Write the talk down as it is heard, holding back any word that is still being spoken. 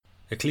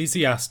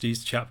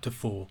Ecclesiastes chapter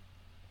 4.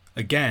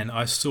 Again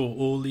I saw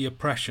all the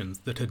oppressions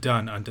that are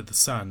done under the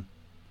sun,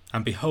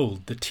 and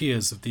behold the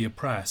tears of the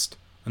oppressed,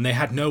 and they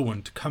had no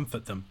one to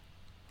comfort them.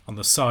 On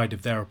the side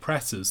of their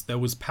oppressors there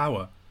was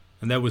power,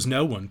 and there was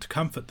no one to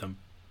comfort them.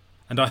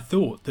 And I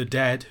thought the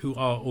dead who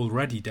are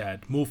already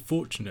dead more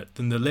fortunate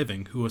than the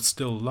living who are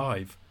still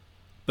alive.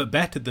 But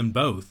better than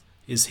both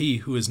is he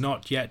who has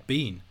not yet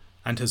been,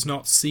 and has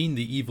not seen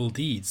the evil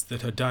deeds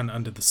that are done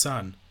under the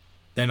sun.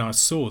 Then I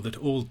saw that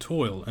all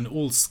toil and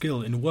all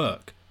skill in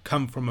work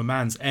come from a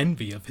man's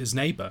envy of his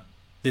neighbour.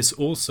 This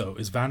also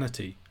is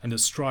vanity, and a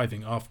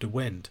striving after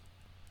wind.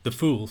 The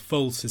fool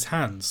folds his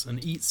hands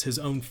and eats his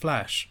own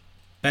flesh.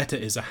 Better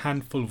is a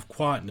handful of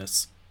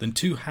quietness than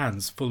 2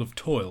 hands full of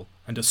toil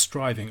and a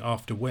striving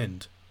after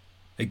wind.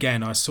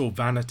 Again I saw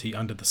vanity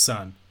under the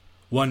sun.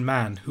 One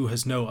man who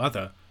has no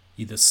other,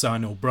 either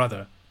son or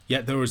brother,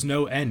 yet there is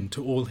no end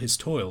to all his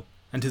toil,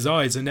 and his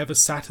eyes are never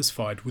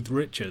satisfied with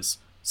riches,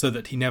 so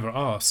that he never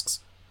asks,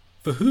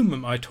 "For whom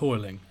am I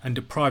toiling and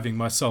depriving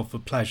myself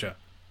of pleasure?"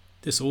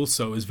 This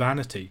also is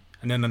vanity,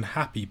 and an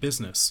unhappy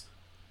business.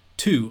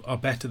 2 are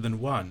better than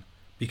 1,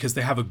 because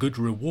they have a good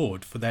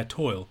reward for their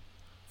toil.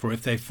 For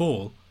if they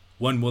fall,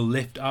 one will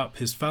lift up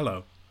his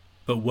fellow.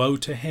 But woe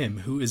to him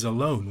who is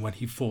alone when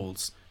he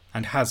falls,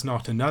 and has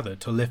not another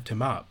to lift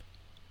him up.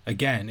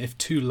 Again, if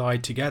 2 lie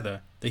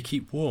together, they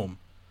keep warm.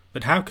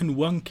 But how can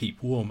one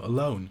keep warm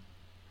alone?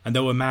 And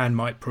though a man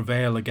might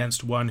prevail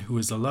against one who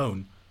is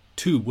alone,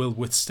 2 will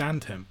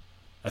withstand him.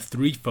 A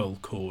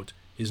 3-fold cord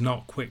is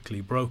not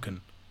quickly broken.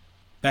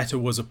 Better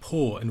was a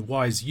poor and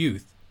wise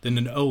youth than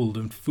an old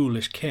and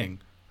foolish king,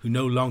 who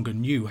no longer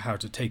knew how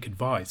to take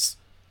advice.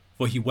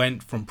 For he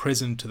went from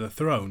prison to the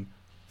throne,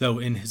 though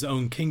in his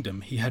own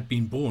kingdom he had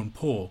been born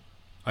poor.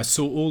 I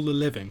saw all the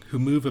living who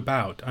move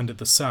about under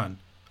the sun,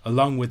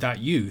 along with that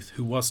youth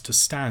who was to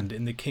stand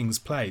in the king's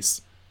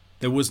place.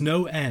 There was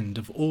no end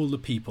of all the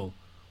people,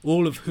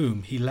 all of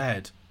whom he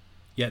led.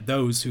 Yet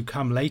those who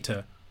come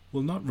later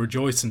will not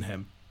rejoice in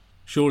him.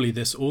 Surely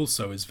this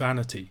also is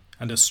vanity,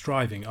 and a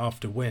striving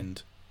after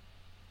wind.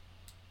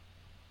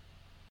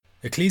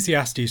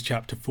 Ecclesiastes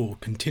chapter 4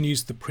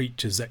 continues the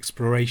preacher's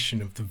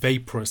exploration of the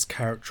vaporous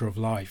character of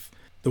life,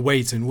 the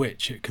ways in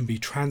which it can be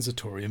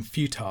transitory and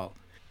futile.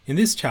 In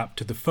this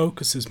chapter, the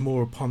focus is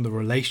more upon the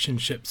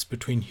relationships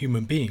between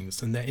human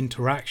beings and their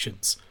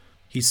interactions.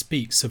 He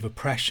speaks of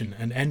oppression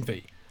and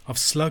envy, of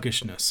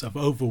sluggishness, of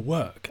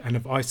overwork and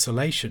of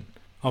isolation,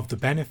 of the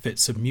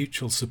benefits of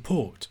mutual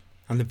support,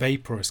 and the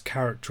vaporous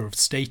character of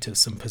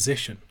status and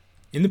position.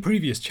 In the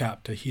previous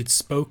chapter, he had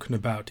spoken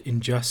about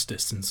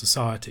injustice in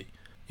society.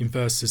 In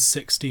verses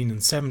 16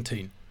 and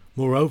 17,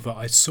 "Moreover,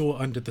 I saw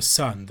under the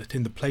sun that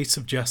in the place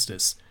of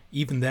justice,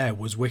 even there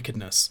was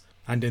wickedness,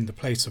 and in the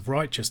place of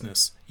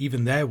righteousness,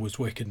 even there was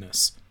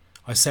wickedness.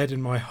 I said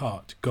in my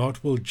heart, God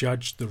will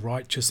judge the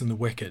righteous and the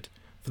wicked,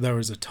 for there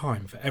is a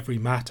time for every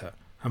matter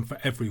and for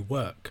every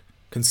work."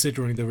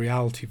 Considering the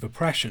reality of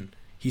oppression,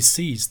 he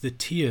sees the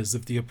tears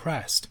of the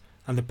oppressed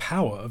and the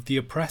power of the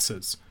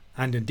oppressors,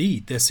 and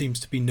indeed there seems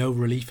to be no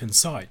relief in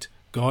sight.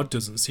 God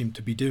doesn't seem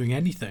to be doing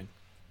anything.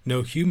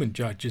 No human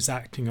judge is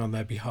acting on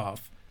their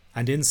behalf,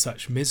 and in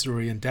such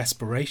misery and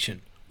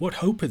desperation, what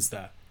hope is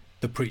there?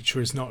 The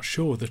preacher is not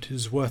sure that it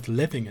is worth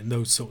living in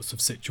those sorts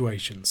of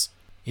situations.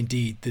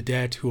 Indeed, the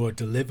dead who are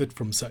delivered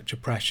from such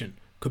oppression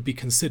could be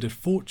considered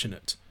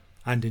fortunate,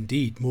 and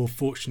indeed more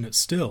fortunate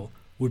still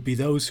would be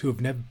those who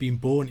have never been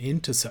born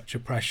into such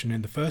oppression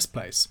in the first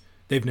place.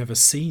 They've never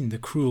seen the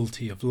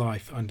cruelty of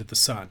life under the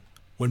sun.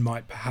 One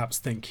might perhaps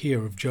think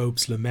here of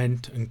Job's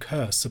lament and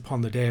curse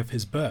upon the day of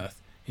his birth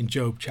in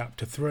Job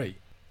chapter 3.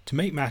 To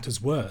make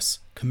matters worse,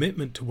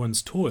 commitment to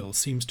one's toil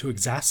seems to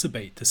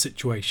exacerbate the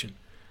situation,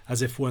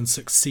 as if one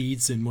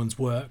succeeds in one's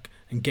work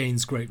and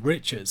gains great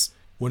riches,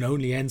 one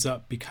only ends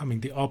up becoming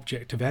the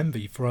object of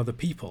envy for other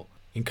people,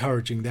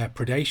 encouraging their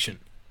predation.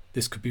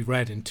 This could be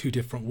read in 2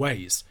 different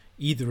ways.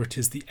 Either it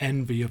is the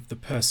envy of the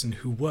person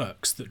who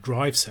works that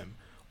drives him,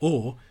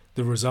 or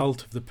the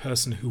result of the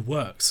person who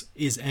works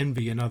is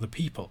envy in other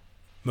people.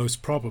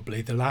 Most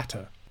probably the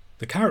latter.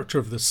 The character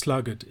of the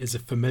sluggard is a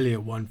familiar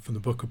one from the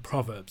book of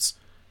Proverbs.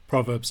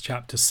 Proverbs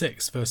chapter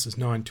 6 verses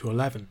 9 to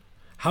 11.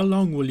 "How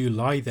long will you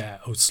lie there,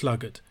 O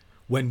sluggard?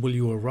 When will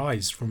you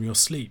arise from your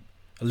sleep?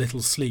 A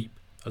little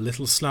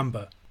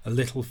slumber, a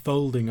little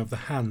folding of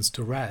the hands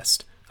to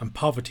rest, and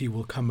poverty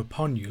will come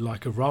upon you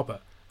like a robber,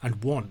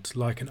 and want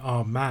like an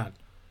armed man."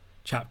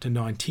 Chapter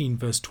 19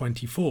 verse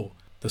 24.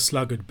 "The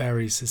sluggard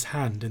buries his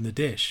hand in the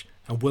dish,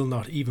 and will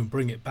not even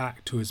bring it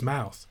back to his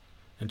mouth."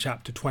 And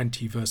chapter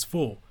 20 verse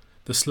 4.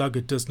 "The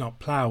sluggard does not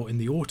plough in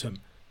the autumn,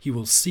 he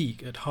will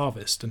seek at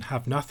harvest and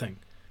have nothing."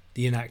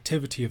 The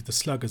inactivity of the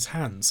sluggard's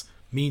hands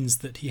means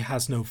that he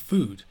has no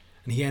food,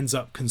 and he ends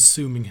up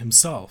consuming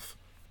himself.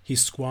 He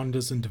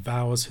squanders and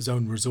devours his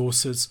own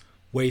resources,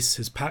 wastes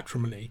his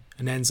patrimony,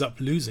 and ends up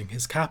losing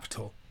his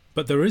capital.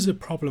 But there is a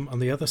problem on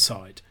the other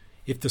side.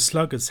 If the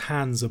sluggard's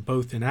hands are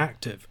both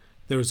inactive,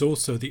 there is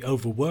also the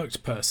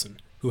overworked person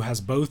who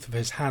has both of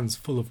his hands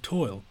full of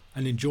toil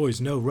and enjoys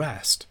no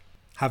rest.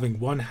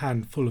 Having one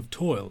hand full of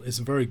toil is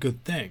a very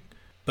good thing,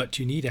 but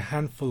you need a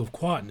handful of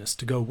quietness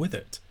to go with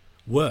it.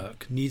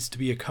 Work needs to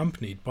be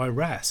accompanied by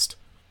rest.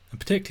 A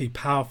particularly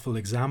powerful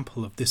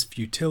example of this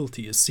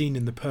futility is seen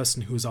in the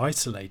person who is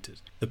isolated,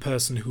 the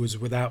person who is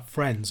without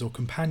friends or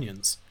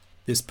companions.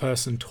 This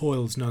person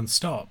toils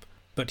non-stop,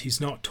 but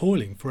he's not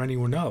toiling for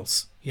anyone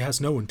else. He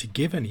has no one to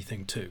give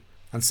anything to,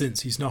 and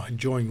since he's not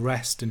enjoying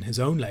rest in his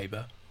own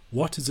labour,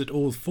 what is it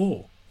all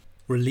for?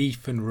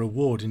 Relief and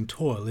reward in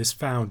toil is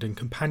found in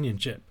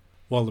companionship.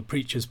 While the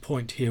preacher's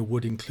point here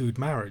would include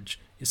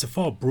marriage, it's a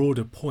far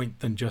broader point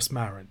than just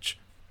marriage.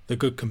 The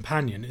good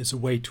companion is a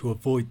way to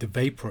avoid the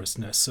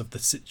vaporousness of the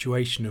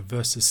situation of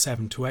verses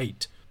 7 to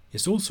 8.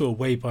 It's also a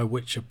way by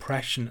which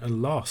oppression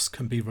and loss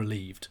can be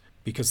relieved,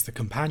 because the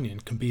companion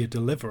can be a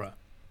deliverer.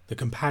 The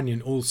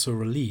companion also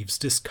relieves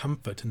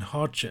discomfort and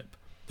hardship.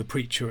 The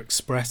preacher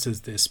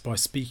expresses this by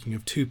speaking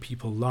of two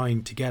people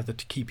lying together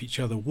to keep each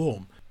other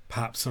warm,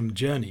 perhaps on a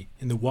journey,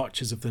 in the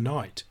watches of the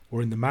night, or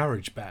in the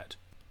marriage bed.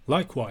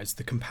 Likewise,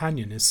 the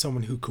companion is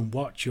someone who can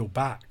watch your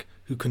back,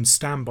 who can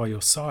stand by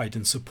your side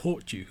and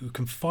support you, who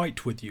can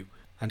fight with you,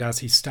 and as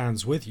he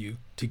stands with you,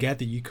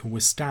 together you can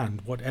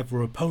withstand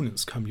whatever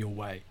opponents come your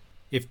way.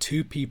 If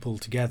 2 people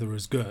together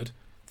is good,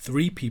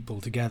 3 people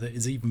together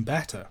is even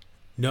better.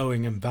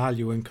 Knowing and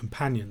valuing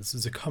companions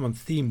is a common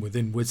theme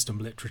within wisdom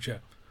literature.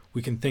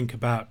 We can think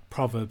about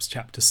Proverbs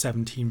chapter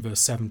 17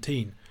 verse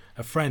 17,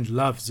 a friend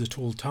loves at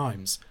all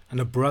times, and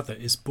a brother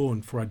is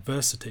born for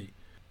adversity.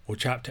 Or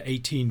chapter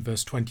 18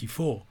 verse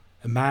 24,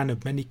 a man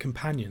of many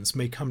companions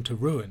may come to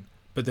ruin,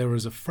 but there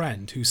is a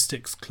friend who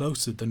sticks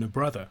closer than a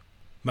brother.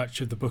 Much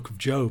of the book of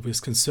Job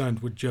is concerned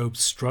with Job's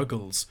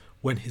struggles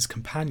when his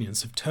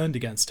companions have turned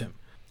against him,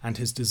 and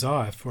his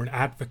desire for an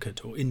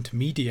advocate or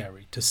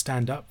intermediary to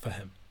stand up for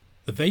him.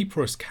 The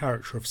vaporous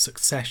character of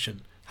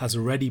succession has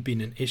already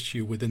been an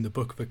issue within the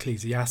book of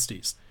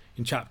Ecclesiastes.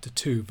 In chapter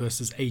 2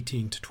 verses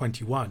 18 to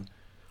 21,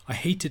 I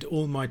hated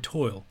all my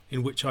toil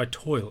in which I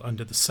toil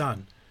under the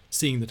sun,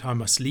 seeing that I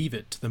must leave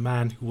it to the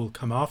man who will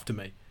come after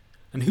me.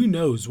 And who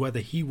knows whether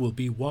he will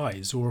be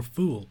wise or a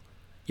fool?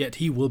 Yet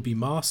he will be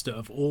master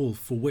of all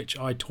for which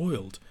I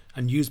toiled,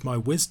 and used my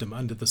wisdom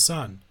under the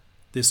sun.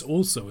 This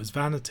also is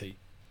vanity.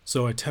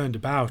 So I turned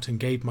about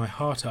and gave my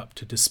heart up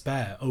to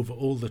despair over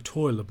all the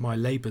toil of my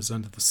labours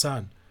under the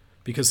sun,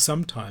 because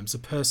sometimes a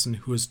person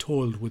who has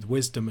toiled with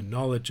wisdom and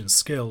knowledge and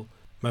skill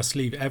must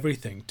leave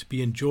everything to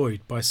be enjoyed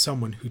by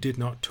someone who did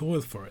not toil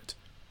for it.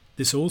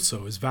 This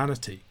also is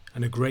vanity,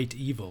 and a great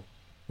evil.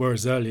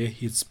 Whereas earlier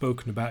he had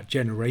spoken about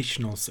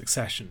generational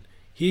succession,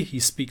 here he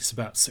speaks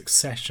about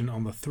succession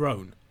on the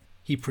throne.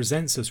 He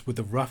presents us with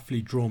a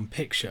roughly drawn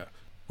picture,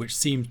 which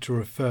seems to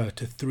refer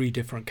to 3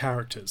 different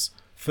characters.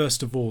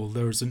 First of all,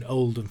 there is an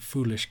old and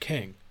foolish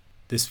king.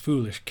 This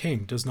foolish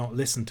king does not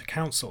listen to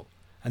counsel.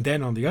 And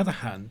then on the other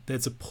hand,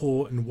 there's a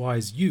poor and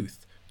wise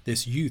youth.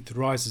 This youth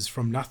rises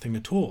from nothing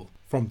at all,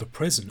 from the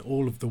prison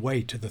all of the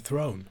way to the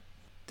throne.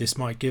 This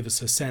might give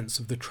us a sense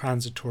of the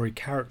transitory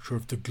character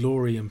of the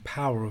glory and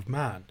power of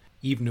man,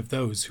 even of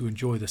those who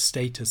enjoy the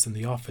status and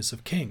the office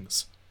of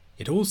kings.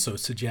 It also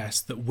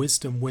suggests that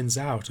wisdom wins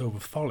out over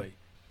folly.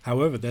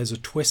 However, there's a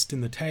twist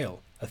in the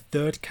tale. A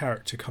 3rd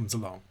character comes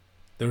along.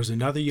 There is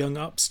another young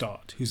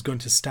upstart who's going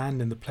to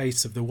stand in the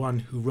place of the one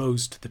who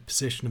rose to the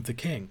position of the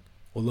king.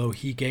 Although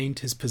he gained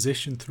his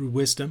position through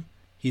wisdom,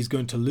 he's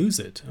going to lose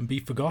it and be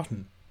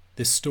forgotten.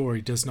 This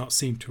story does not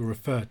seem to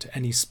refer to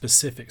any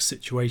specific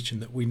situation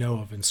that we know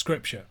of in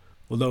Scripture,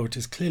 although it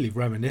is clearly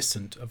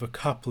reminiscent of a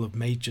couple of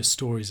major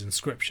stories in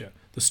Scripture.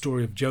 The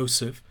story of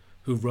Joseph,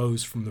 who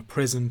rose from the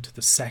prison to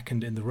the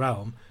second in the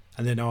realm,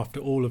 and then after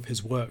all of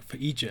his work for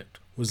Egypt,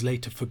 was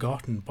later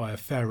forgotten by a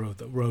pharaoh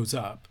that rose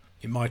up.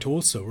 It might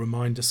also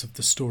remind us of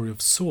the story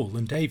of Saul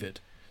and David.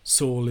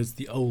 Saul is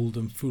the old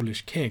and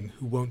foolish king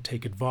who won't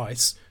take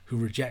advice, who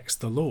rejects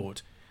the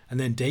Lord, and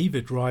then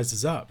David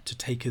rises up to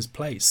take his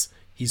place.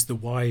 He's the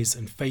wise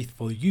and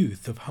faithful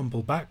youth of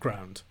humble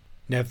background.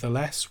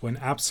 Nevertheless, when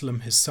Absalom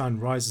his son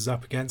rises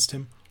up against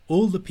him,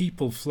 all the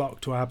people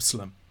flock to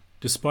Absalom.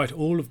 Despite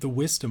all of the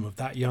wisdom of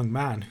that young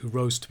man who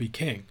rose to be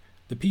king,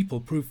 the people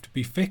prove to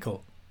be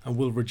fickle and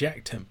will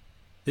reject him.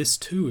 This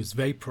too is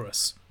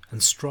vaporous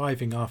and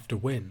striving after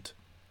wind.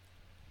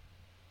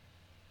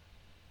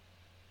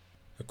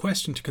 A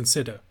question to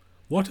consider: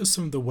 what are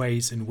some of the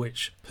ways in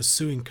which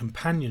pursuing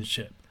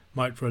companionship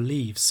might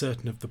relieve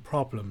certain of the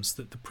problems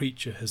that the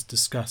preacher has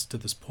discussed to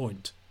this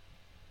point?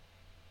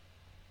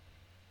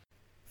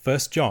 1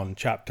 John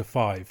chapter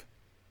 5.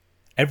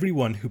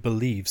 Everyone who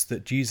believes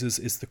that Jesus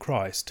is the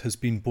Christ has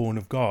been born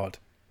of God,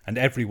 and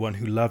everyone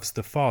who loves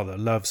the Father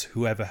loves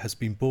whoever has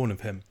been born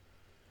of him.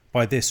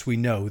 By this we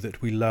know that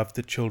we love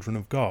the children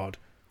of God,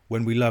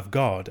 when we love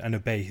God and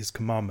obey his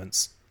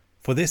commandments.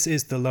 For this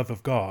is the love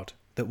of God,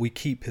 that we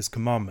keep his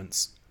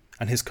commandments,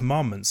 and his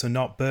commandments are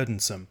not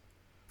burdensome.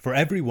 For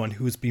everyone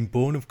who has been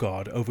born of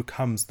God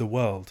overcomes the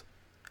world,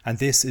 and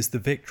this is the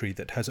victory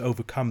that has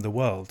overcome the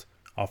world,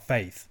 our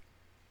faith.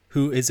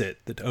 Who is it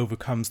that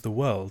overcomes the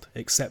world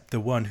except the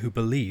one who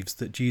believes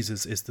that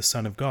Jesus is the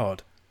Son of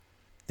God?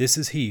 This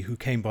is he who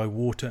came by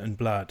water and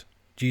blood,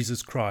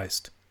 Jesus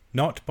Christ,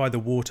 not by the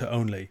water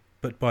only,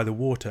 but by the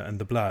water and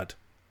the blood.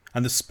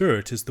 And the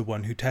Spirit is the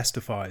one who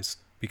testifies,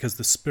 because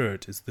the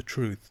Spirit is the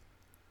truth.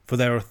 For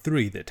there are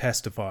three that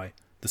testify,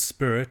 the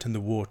Spirit and the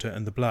water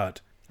and the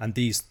blood, and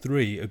these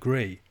three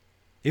agree.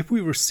 If we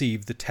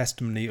receive the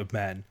testimony of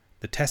men,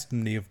 the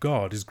testimony of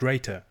God is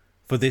greater,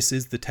 for this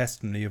is the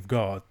testimony of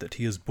God that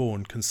he has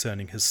borne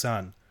concerning his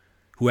Son.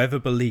 Whoever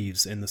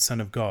believes in the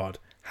Son of God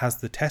has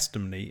the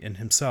testimony in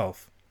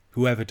himself.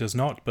 Whoever does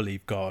not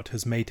believe God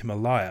has made him a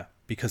liar,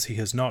 because he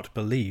has not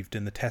believed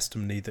in the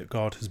testimony that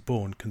God has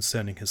borne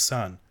concerning his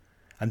Son.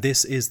 And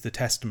this is the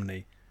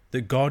testimony,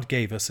 that God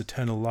gave us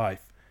eternal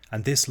life,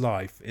 and this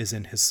life is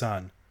in his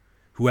Son.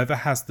 Whoever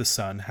has the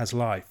Son has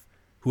life.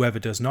 Whoever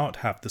does not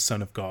have the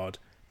Son of God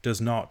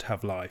does not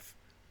have life.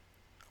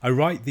 I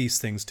write these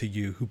things to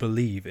you who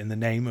believe in the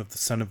name of the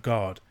Son of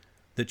God,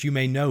 that you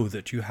may know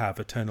that you have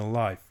eternal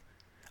life.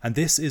 And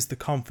this is the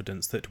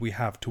confidence that we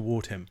have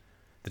toward him,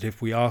 that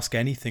if we ask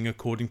anything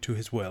according to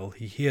his will,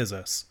 he hears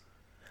us.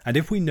 And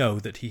if we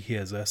know that he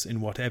hears us in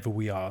whatever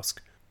we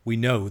ask, we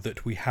know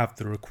that we have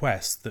the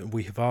request that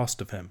we have asked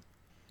of him.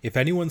 If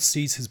anyone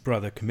sees his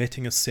brother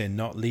committing a sin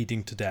not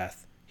leading to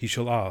death, he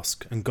shall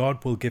ask, and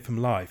God will give him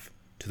life,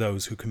 to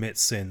those who commit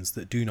sins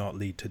that do not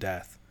lead to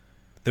death.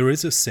 There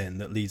is a sin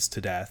that leads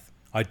to death.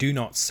 I do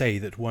not say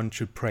that one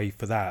should pray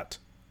for that.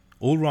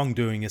 All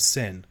wrongdoing is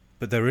sin,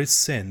 but there is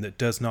sin that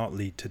does not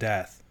lead to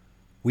death.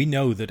 We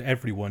know that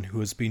everyone who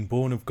has been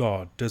born of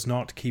God does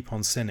not keep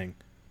on sinning,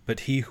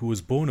 but he who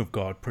was born of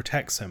God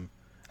protects him,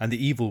 and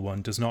the evil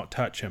one does not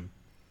touch him.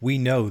 We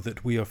know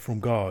that we are from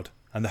God,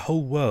 and the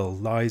whole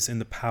world lies in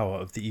the power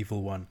of the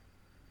evil one.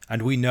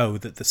 And we know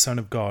that the Son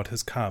of God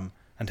has come,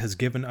 and has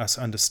given us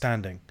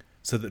understanding,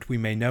 so that we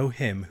may know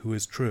him who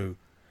is true,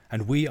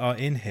 and we are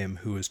in him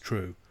who is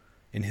true,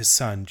 in his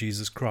Son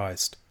Jesus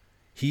Christ.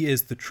 He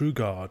is the true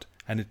God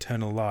and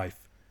eternal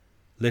life.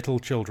 Little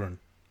children,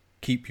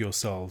 keep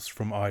yourselves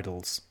from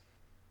idols.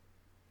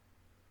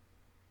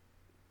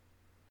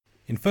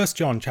 In 1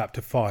 John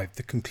chapter 5,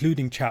 the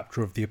concluding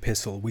chapter of the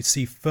epistle, we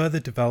see further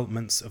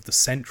developments of the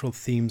central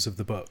themes of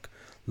the book: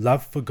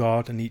 love for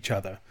God and each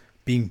other,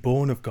 being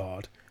born of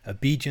God,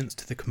 obedience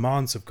to the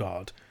commands of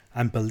God,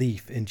 and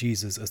belief in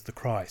Jesus as the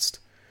Christ.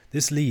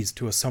 This leads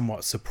to a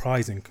somewhat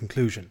surprising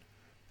conclusion.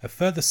 A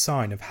further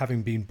sign of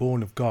having been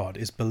born of God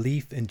is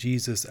belief in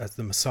Jesus as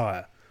the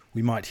Messiah.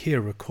 We might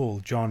here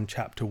recall John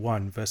chapter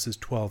 1 verses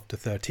 12 to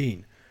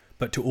 13.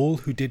 But to all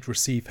who did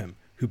receive him,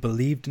 who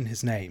believed in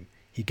his name,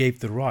 he gave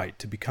the right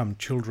to become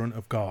children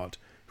of God,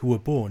 who were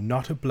born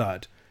not of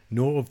blood,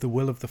 nor of the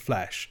will of the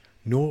flesh,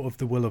 nor of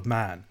the will of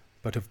man,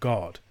 but of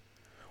God.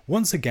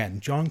 Once again,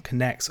 John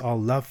connects our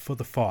love for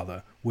the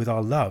Father with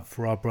our love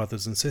for our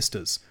brothers and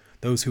sisters.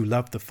 Those who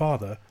love the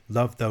Father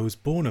love those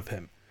born of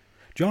him.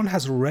 John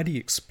has already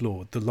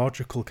explored the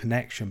logical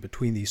connection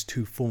between these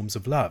two forms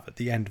of love at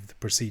the end of the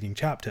preceding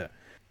chapter.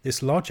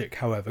 This logic,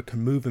 however,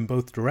 can move in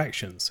both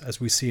directions, as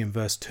we see in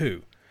verse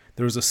 2.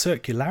 There is a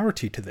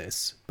circularity to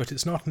this, but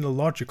it's not an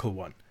illogical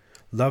one.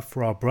 Love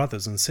for our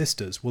brothers and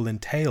sisters will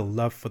entail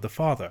love for the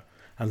Father,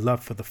 and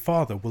love for the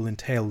Father will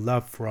entail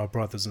love for our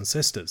brothers and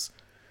sisters.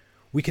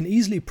 We can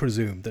easily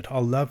presume that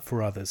our love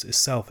for others is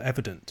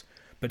self-evident,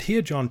 but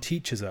here John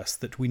teaches us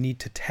that we need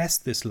to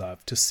test this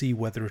love to see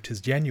whether it is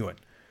genuine,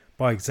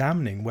 by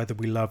examining whether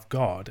we love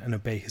God and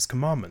obey his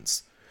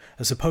commandments.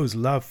 I suppose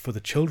love for the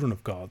children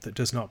of God that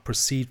does not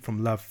proceed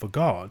from love for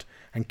God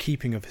and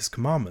keeping of his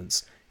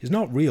commandments is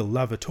not real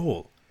love at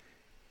all.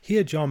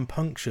 Here John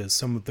punctures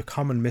some of the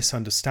common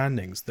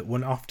misunderstandings that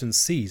one often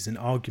sees in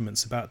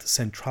arguments about the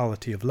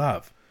centrality of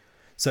love.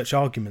 Such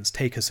arguments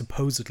take a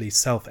supposedly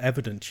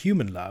self-evident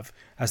human love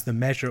as the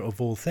measure of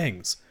all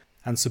things,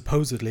 and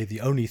supposedly the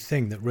only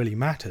thing that really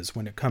matters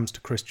when it comes to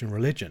Christian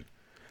religion.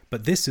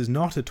 But this is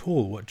not at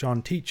all what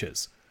John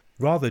teaches.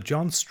 Rather,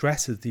 John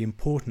stresses the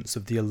importance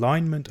of the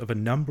alignment of a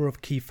number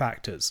of key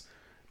factors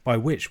by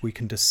which we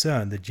can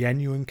discern the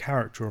genuine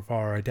character of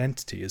our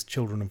identity as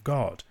children of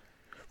God.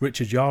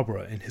 Richard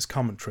Yarbrough, in his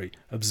commentary,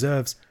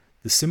 observes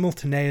the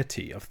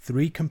simultaneity of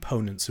three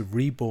components of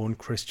reborn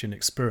Christian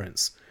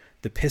experience: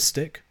 the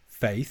pistic,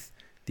 faith,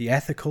 the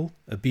ethical,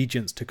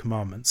 obedience to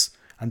commandments,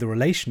 and the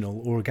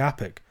relational or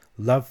agapic,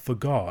 love for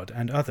God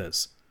and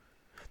others.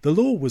 The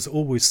law was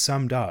always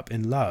summed up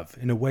in love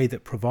in a way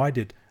that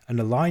provided an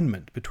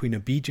alignment between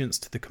obedience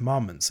to the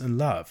commandments and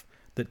love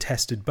that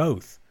tested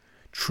both.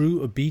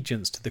 True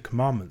obedience to the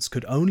commandments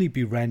could only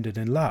be rendered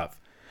in love,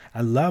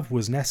 and love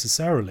was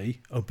necessarily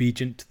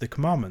obedient to the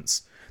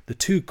commandments. The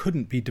two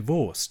couldn't be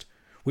divorced,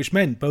 which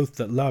meant both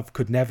that love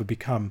could never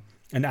become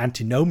an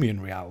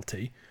antinomian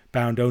reality,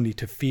 bound only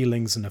to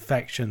feelings and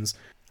affections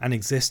and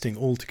existing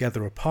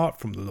altogether apart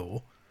from the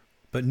law,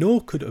 but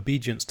nor could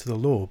obedience to the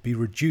law be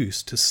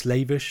reduced to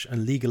slavish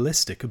and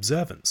legalistic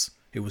observance.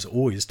 It was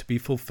always to be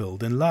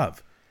fulfilled in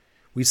love.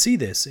 We see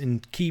this in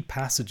key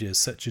passages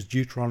such as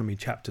Deuteronomy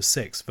chapter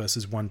 6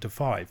 verses 1 to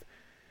 5.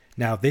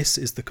 Now this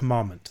is the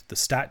commandment, the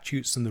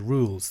statutes and the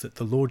rules that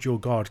the Lord your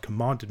God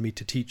commanded me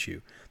to teach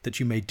you, that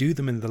you may do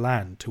them in the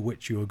land to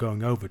which you are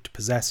going over to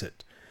possess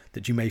it,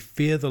 that you may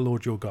fear the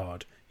Lord your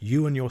God,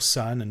 you and your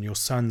son and your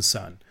son's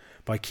son,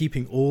 by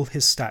keeping all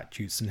his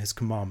statutes and his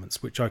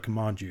commandments which I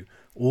command you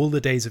all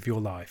the days of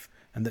your life,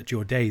 and that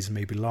your days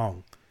may be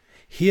long.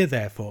 Hear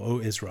therefore, O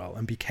Israel,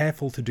 and be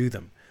careful to do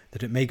them,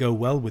 that it may go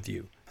well with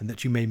you, and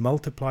that you may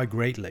multiply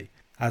greatly,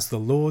 as the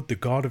Lord, the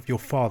God of your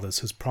fathers,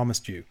 has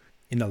promised you,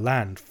 in a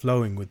land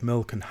flowing with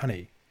milk and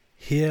honey.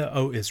 Hear,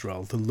 O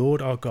Israel, the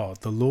Lord our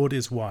God, the Lord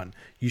is one.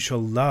 You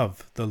shall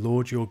love the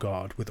Lord your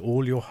God with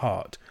all your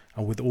heart,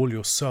 and with all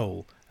your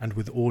soul, and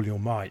with all your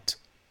might.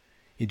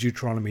 In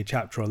Deuteronomy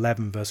chapter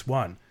 11, verse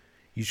 1,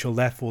 you shall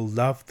therefore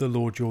love the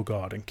Lord your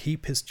God, and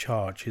keep his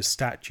charge, his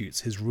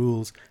statutes, his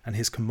rules, and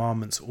his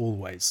commandments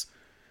always.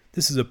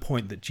 This is a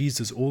point that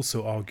Jesus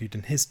also argued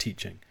in his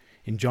teaching,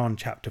 in John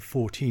chapter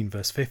 14,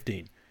 verse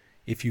 15.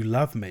 If you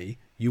love me,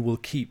 you will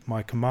keep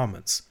my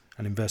commandments.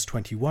 And in verse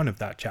 21 of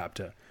that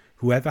chapter,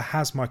 whoever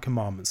has my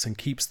commandments and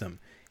keeps them,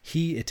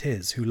 he it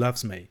is who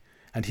loves me,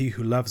 and he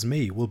who loves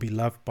me will be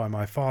loved by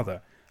my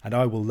Father, and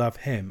I will love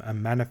him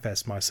and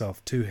manifest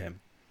myself to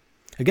him.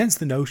 Against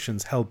the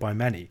notions held by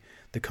many,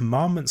 the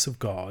commandments of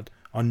God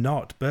are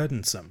not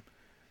burdensome.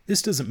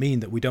 This doesn't mean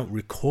that we don't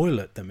recoil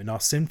at them in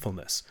our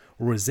sinfulness,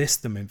 or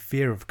resist them in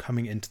fear of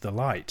coming into the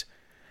light.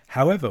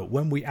 However,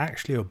 when we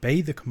actually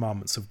obey the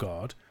commandments of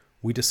God,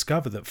 we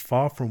discover that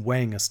far from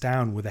weighing us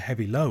down with a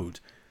heavy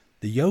load,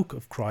 the yoke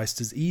of Christ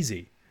is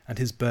easy, and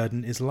his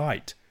burden is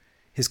light.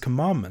 His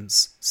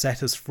commandments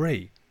set us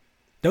free.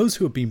 Those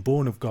who have been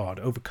born of God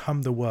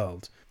overcome the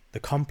world, the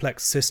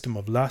complex system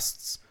of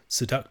lusts,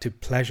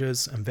 seductive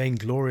pleasures, and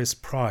vainglorious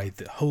pride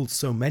that holds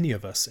so many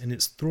of us in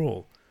its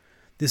thrall.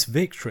 This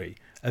victory,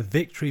 a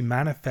victory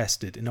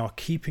manifested in our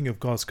keeping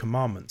of God's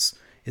commandments,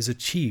 is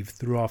achieved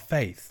through our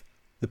faith.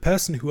 The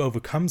person who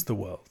overcomes the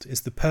world is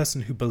the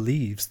person who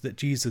believes that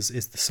Jesus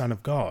is the Son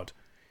of God.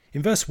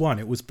 In verse 1,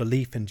 it was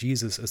belief in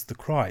Jesus as the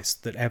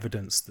Christ that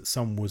evidenced that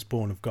someone was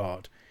born of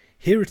God.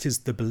 Here it is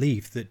the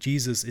belief that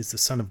Jesus is the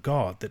Son of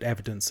God that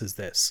evidences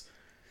this.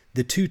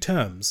 The two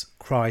terms,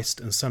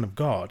 Christ and Son of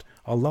God,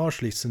 are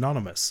largely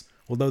synonymous,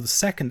 although the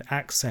second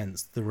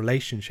accents the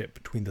relationship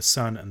between the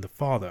Son and the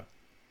Father.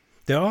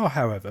 There are,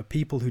 however,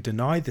 people who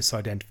deny this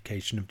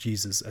identification of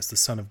Jesus as the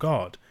Son of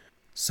God.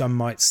 Some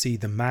might see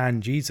the man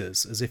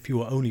Jesus as if he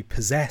were only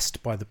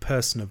possessed by the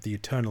person of the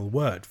eternal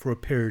Word for a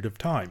period of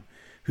time,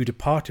 who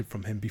departed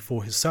from him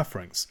before his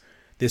sufferings.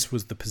 This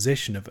was the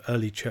position of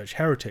early church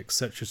heretics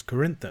such as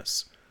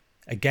Corinthus.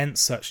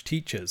 Against such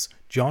teachers,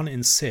 John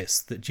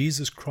insists that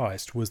Jesus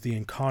Christ was the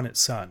incarnate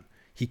Son.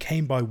 He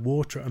came by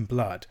water and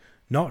blood,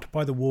 not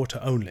by the water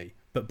only,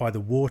 but by the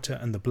water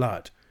and the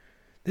blood.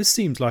 This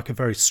seems like a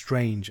very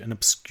strange and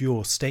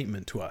obscure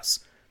statement to us,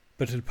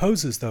 but it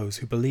opposes those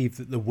who believe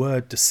that the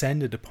Word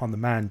descended upon the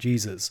man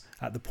Jesus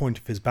at the point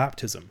of his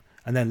baptism,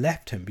 and then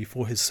left him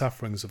before his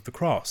sufferings of the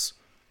cross.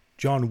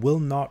 John will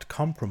not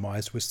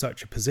compromise with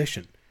such a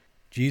position.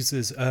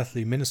 Jesus'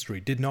 earthly ministry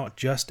did not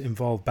just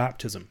involve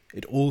baptism,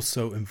 it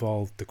also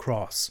involved the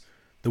cross.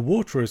 The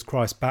water is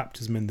Christ's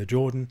baptism in the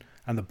Jordan,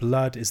 and the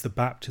blood is the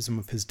baptism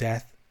of his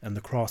death and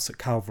the cross at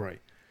Calvary.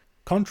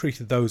 Contrary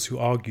to those who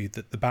argued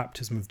that the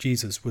baptism of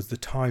Jesus was the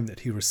time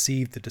that he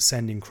received the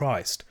descending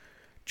Christ,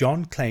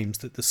 John claims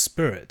that the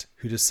Spirit,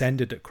 who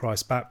descended at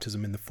Christ's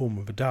baptism in the form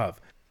of a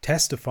dove,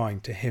 testifying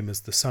to him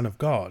as the Son of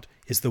God,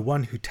 is the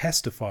one who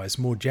testifies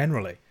more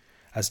generally,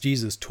 as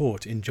Jesus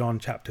taught in John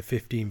chapter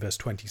 15 verse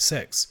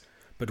 26,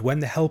 "But when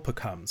the Helper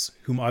comes,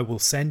 whom I will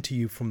send to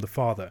you from the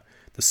Father,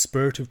 the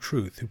Spirit of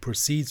truth who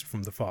proceeds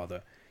from the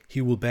Father,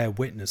 he will bear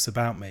witness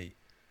about me."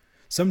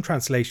 Some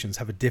translations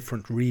have a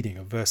different reading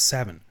of verse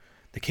 7,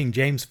 the King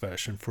James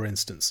Version for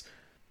instance,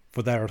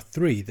 "For there are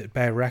three that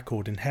bear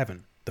record in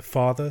heaven, the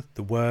Father,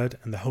 the Word,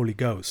 and the Holy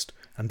Ghost,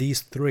 and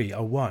these three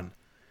are one."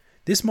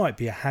 This might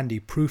be a handy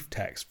proof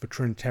text for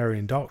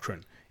Trinitarian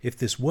doctrine, if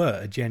this were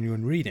a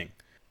genuine reading.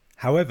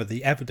 However,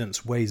 the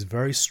evidence weighs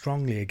very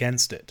strongly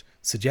against it,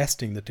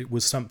 suggesting that it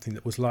was something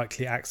that was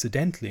likely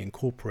accidentally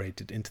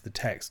incorporated into the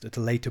text at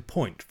a later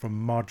point from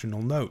a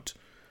marginal note.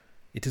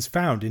 It is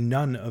found in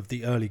none of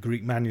the early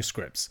Greek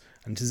manuscripts,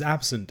 and is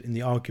absent in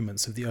the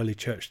arguments of the early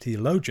church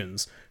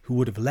theologians who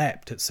would have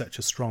leapt at such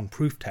a strong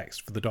proof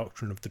text for the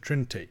doctrine of the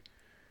Trinity.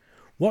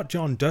 What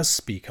John does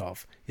speak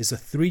of is a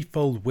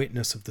threefold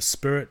witness of the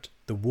Spirit,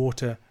 the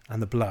water,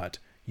 and the blood,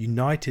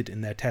 united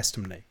in their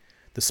testimony.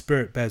 The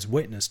Spirit bears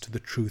witness to the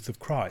truth of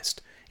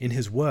Christ, in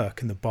his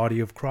work in the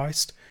body of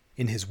Christ,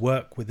 in his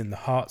work within the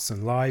hearts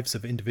and lives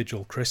of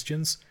individual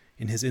Christians,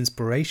 in his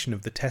inspiration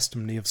of the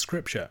testimony of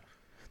Scripture.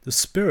 The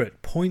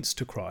Spirit points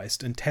to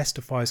Christ and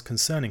testifies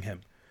concerning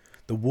him.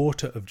 The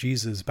water of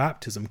Jesus'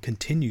 baptism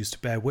continues to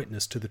bear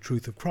witness to the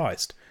truth of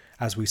Christ,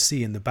 as we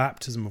see in the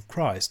baptism of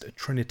Christ a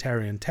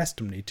Trinitarian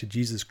testimony to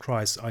Jesus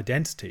Christ's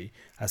identity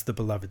as the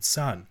beloved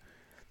Son.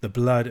 The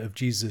blood of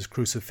Jesus'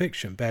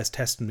 crucifixion bears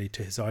testimony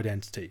to his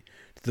identity,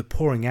 to the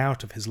pouring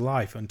out of his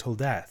life until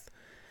death.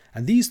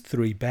 And these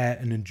three bear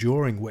an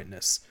enduring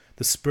witness.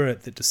 The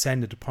Spirit that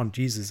descended upon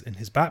Jesus in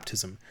his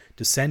baptism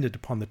descended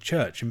upon the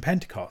church in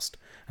Pentecost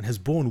and has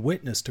borne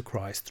witness to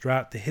Christ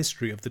throughout the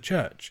history of the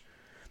church.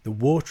 The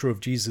water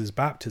of Jesus'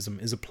 baptism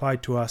is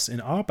applied to us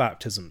in our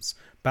baptisms,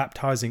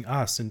 baptizing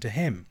us into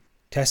him,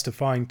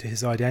 testifying to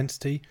his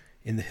identity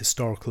in the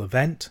historical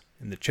event,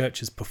 in the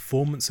church's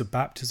performance of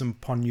baptism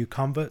upon new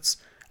converts,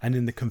 and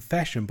in the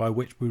confession by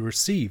which we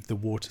receive the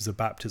waters of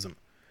baptism.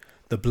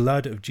 The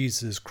blood of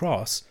Jesus'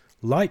 cross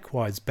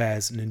likewise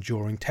bears an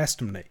enduring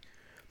testimony.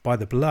 By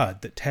the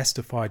blood that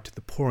testified to the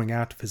pouring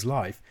out of his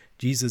life,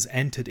 Jesus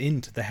entered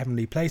into the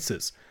heavenly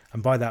places,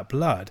 and by that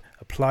blood,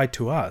 applied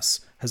to us,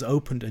 has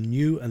opened a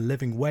new and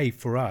living way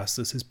for us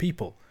as his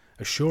people,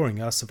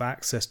 assuring us of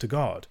access to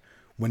God.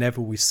 Whenever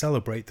we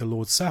celebrate the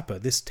Lord's Supper,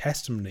 this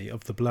testimony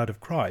of the blood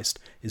of Christ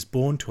is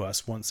borne to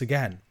us once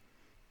again.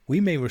 We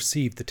may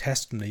receive the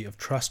testimony of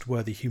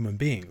trustworthy human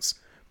beings,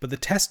 but the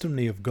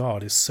testimony of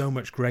God is so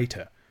much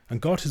greater, and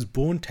God has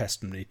borne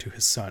testimony to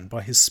his Son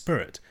by his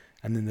Spirit,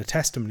 and in the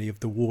testimony of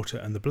the water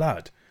and the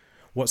blood.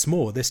 What's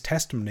more, this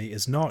testimony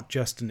is not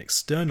just an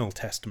external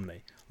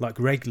testimony, like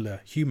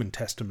regular human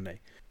testimony.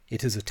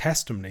 It is a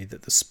testimony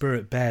that the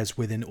Spirit bears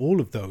within all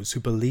of those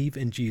who believe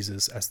in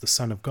Jesus as the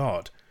Son of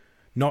God.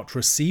 Not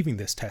receiving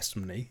this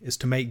testimony is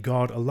to make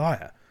God a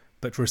liar,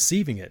 but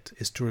receiving it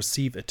is to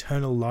receive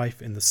eternal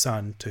life in the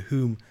Son to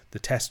whom the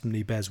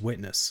testimony bears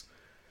witness.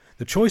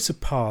 The choice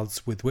of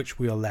paths with which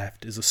we are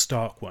left is a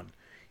stark one.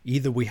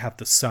 Either we have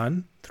the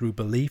Son through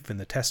belief in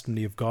the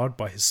testimony of God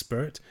by his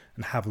Spirit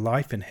and have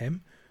life in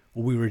him,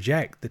 or we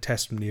reject the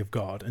testimony of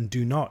God and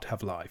do not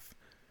have life.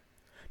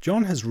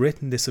 John has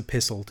written this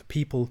epistle to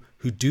people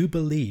who do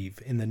believe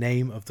in the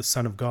name of the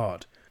Son of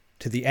God,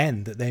 to the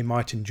end that they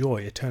might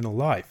enjoy eternal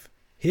life.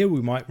 Here we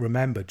might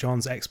remember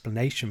John's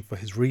explanation for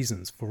his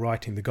reasons for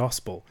writing the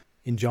Gospel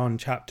in John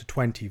chapter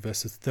 20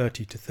 verses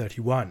 30 to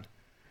 31.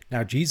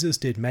 Now Jesus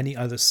did many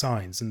other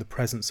signs in the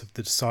presence of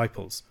the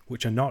disciples,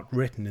 which are not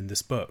written in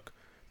this book,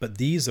 but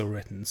these are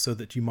written so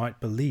that you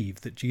might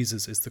believe that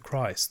Jesus is the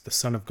Christ, the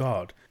Son of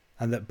God,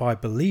 and that by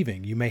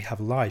believing you may have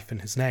life in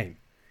his name.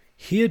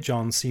 Here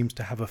John seems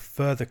to have a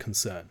further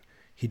concern.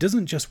 He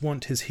doesn't just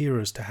want his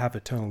hearers to have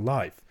eternal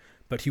life,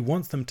 but he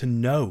wants them to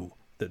know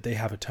that they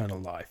have eternal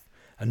life,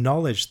 a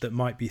knowledge that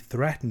might be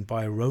threatened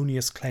by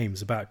erroneous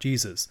claims about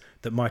Jesus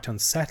that might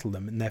unsettle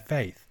them in their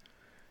faith.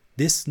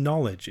 This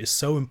knowledge is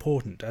so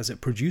important as it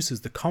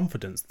produces the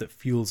confidence that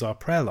fuels our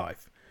prayer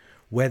life.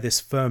 Where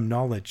this firm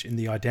knowledge in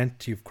the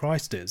identity of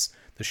Christ is,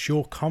 the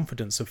sure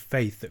confidence of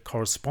faith that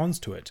corresponds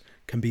to it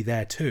can be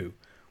there too,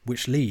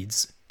 which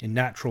leads, in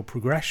natural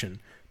progression,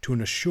 to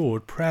an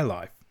assured prayer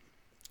life.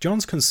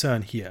 John's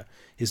concern here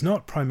is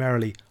not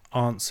primarily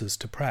answers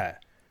to prayer,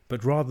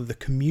 but rather the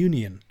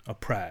communion of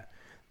prayer,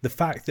 the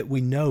fact that we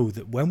know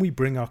that when we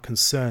bring our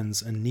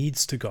concerns and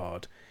needs to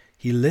God,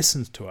 he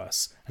listens to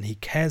us and he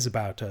cares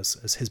about us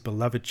as his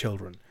beloved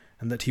children,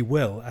 and that he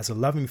will, as a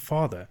loving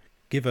father,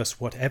 give us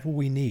whatever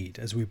we need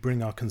as we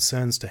bring our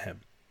concerns to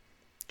him.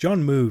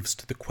 John moves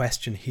to the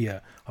question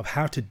here of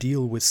how to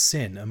deal with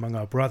sin among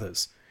our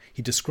brothers.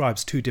 He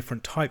describes two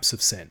different types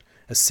of sin,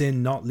 a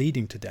sin not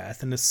leading to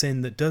death and a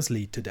sin that does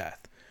lead to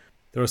death.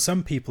 There are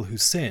some people who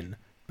sin,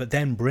 but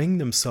then bring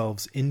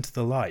themselves into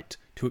the light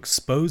to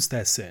expose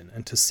their sin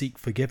and to seek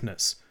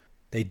forgiveness.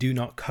 They do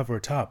not cover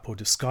it up or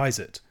disguise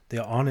it. They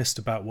are honest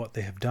about what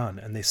they have done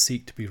and they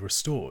seek to be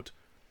restored.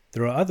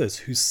 There are others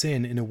who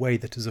sin in a way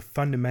that is a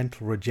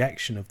fundamental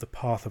rejection of the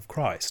path of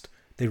Christ.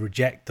 They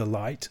reject the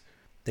light.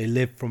 They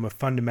live from a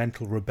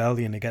fundamental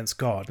rebellion against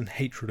God and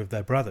hatred of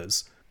their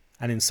brothers.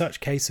 And in such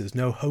cases,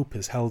 no hope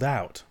is held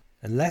out.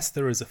 Unless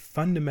there is a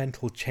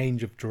fundamental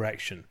change of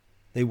direction,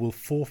 they will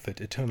forfeit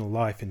eternal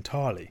life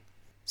entirely.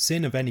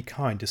 Sin of any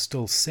kind is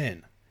still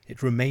sin.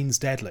 It remains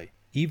deadly,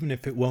 even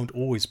if it won't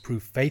always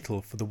prove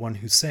fatal for the one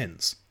who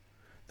sins.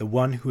 The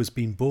one who has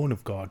been born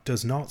of God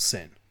does not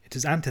sin. It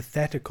is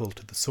antithetical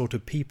to the sort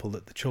of people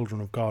that the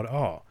children of God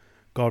are.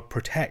 God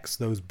protects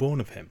those born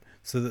of him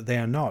so that they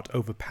are not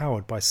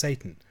overpowered by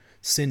Satan.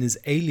 Sin is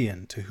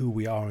alien to who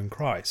we are in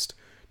Christ,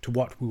 to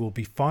what we will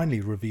be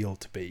finally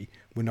revealed to be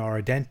when our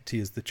identity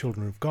as the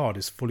children of God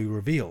is fully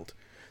revealed.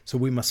 So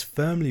we must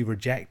firmly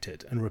reject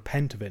it and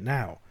repent of it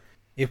now.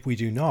 If we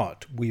do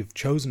not, we have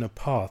chosen a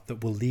path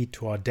that will lead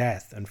to our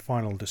death and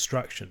final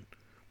destruction.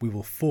 We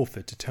will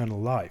forfeit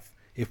eternal life.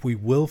 If we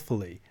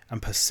willfully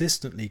and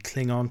persistently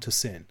cling on to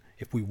sin,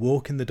 if we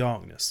walk in the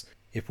darkness,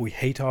 if we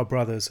hate our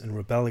brothers and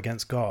rebel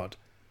against God,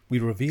 we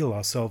reveal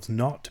ourselves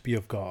not to be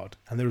of God,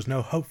 and there is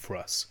no hope for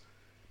us.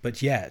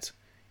 But yet,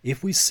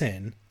 if we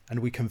sin and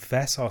we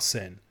confess our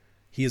sin,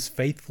 he is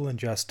faithful and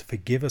just to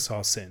forgive us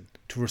our sin,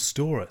 to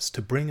restore us,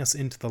 to bring us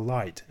into the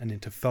light and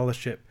into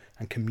fellowship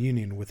and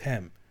communion with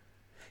him.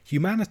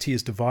 Humanity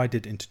is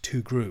divided into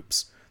two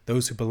groups: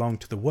 those who belong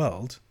to the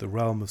world, the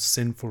realm of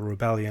sinful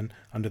rebellion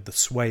under the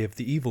sway of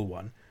the evil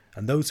one,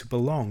 and those who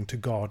belong to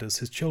God as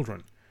his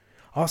children.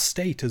 Our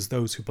state as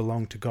those who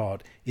belong to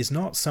God is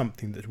not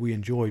something that we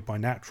enjoy by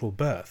natural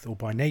birth or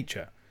by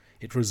nature.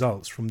 It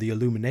results from the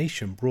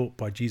illumination brought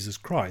by Jesus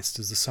Christ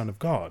as the Son of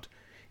God.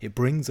 it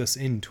brings us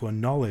into a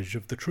knowledge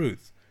of the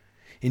truth.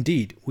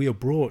 Indeed, we are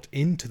brought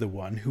into the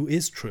one who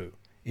is true,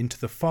 into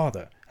the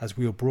Father, as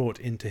we are brought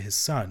into his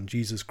Son,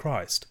 Jesus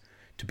Christ.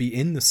 To be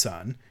in the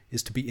Son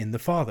is to be in the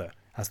Father,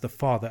 as the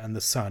Father and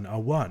the Son are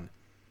one.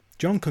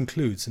 John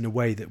concludes in a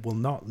way that will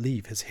not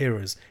leave his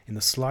hearers in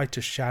the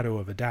slightest shadow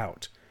of a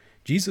doubt.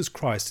 Jesus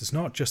Christ is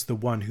not just the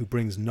one who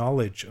brings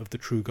knowledge of the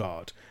true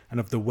God and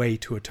of the way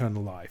to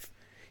eternal life.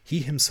 He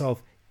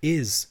himself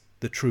is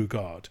the true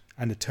God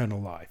and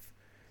eternal life.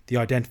 The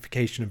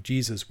identification of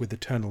Jesus with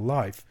eternal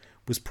life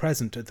was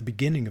present at the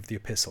beginning of the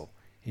epistle,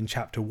 in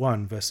chapter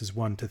 1, verses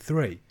 1 to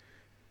 3.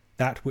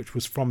 That which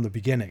was from the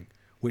beginning,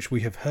 which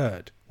we have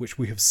heard, which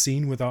we have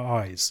seen with our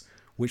eyes,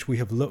 which we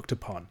have looked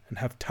upon and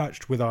have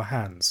touched with our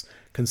hands,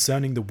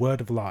 concerning the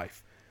word of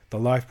life. The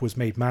life was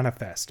made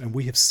manifest, and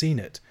we have seen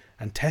it,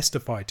 and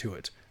testify to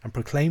it, and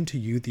proclaim to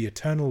you the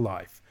eternal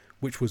life,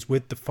 which was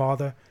with the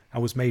Father,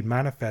 and was made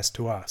manifest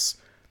to us.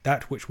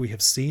 That which we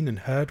have seen and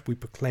heard we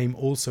proclaim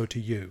also to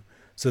you,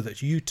 so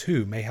that you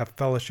too may have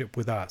fellowship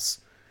with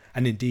us.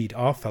 And indeed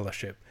our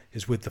fellowship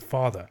is with the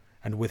Father,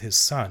 and with his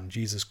Son,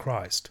 Jesus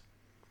Christ.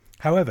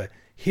 However,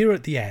 here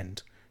at the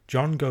end,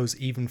 John goes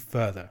even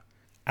further.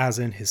 As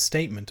in his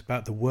statement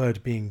about the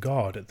Word being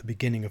God at the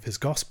beginning of his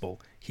Gospel,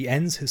 he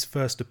ends his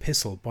first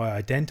epistle by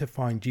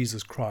identifying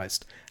Jesus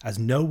Christ as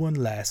no one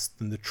less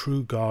than the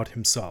true God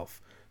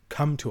himself,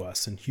 come to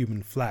us in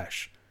human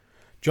flesh.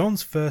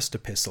 John's first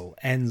epistle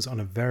ends on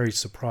a very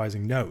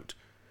surprising note.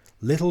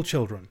 Little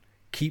children,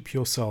 keep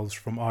yourselves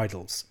from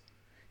idols.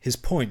 His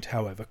point,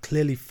 however,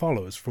 clearly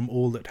follows from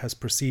all that has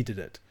preceded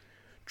it.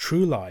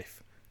 True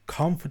life,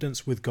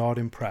 confidence with God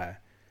in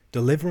prayer,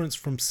 deliverance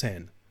from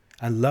sin,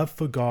 and love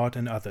for God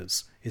and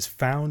others is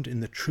found in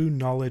the true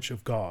knowledge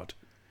of God.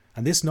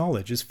 And this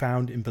knowledge is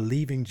found in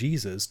believing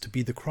Jesus to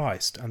be the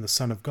Christ and the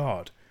Son of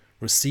God,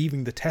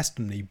 receiving the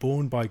testimony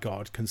borne by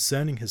God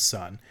concerning his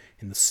Son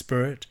in the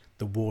Spirit,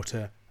 the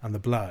water, and the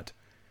blood.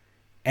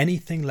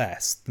 Anything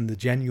less than the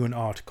genuine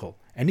article,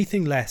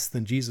 anything less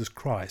than Jesus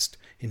Christ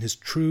in his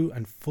true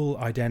and full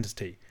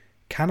identity,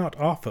 cannot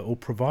offer or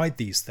provide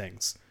these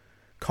things.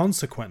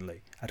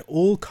 Consequently, at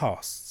all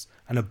costs,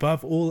 and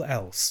above all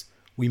else,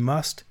 we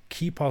must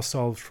keep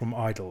ourselves from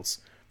idols,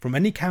 from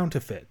any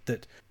counterfeit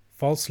that,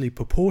 falsely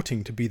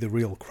purporting to be the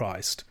real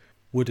Christ,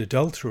 would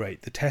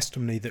adulterate the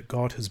testimony that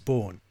God has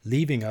borne,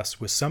 leaving us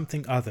with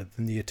something other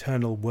than the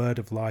eternal Word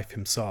of life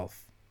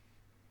himself.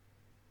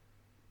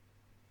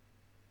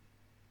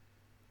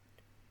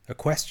 A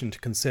question to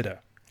consider.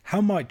 How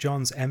might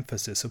John's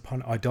emphasis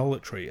upon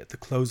idolatry at the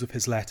close of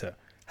his letter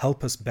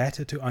help us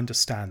better to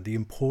understand the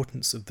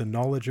importance of the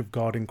knowledge of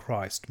God in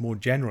Christ more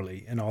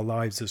generally in our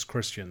lives as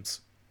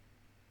Christians?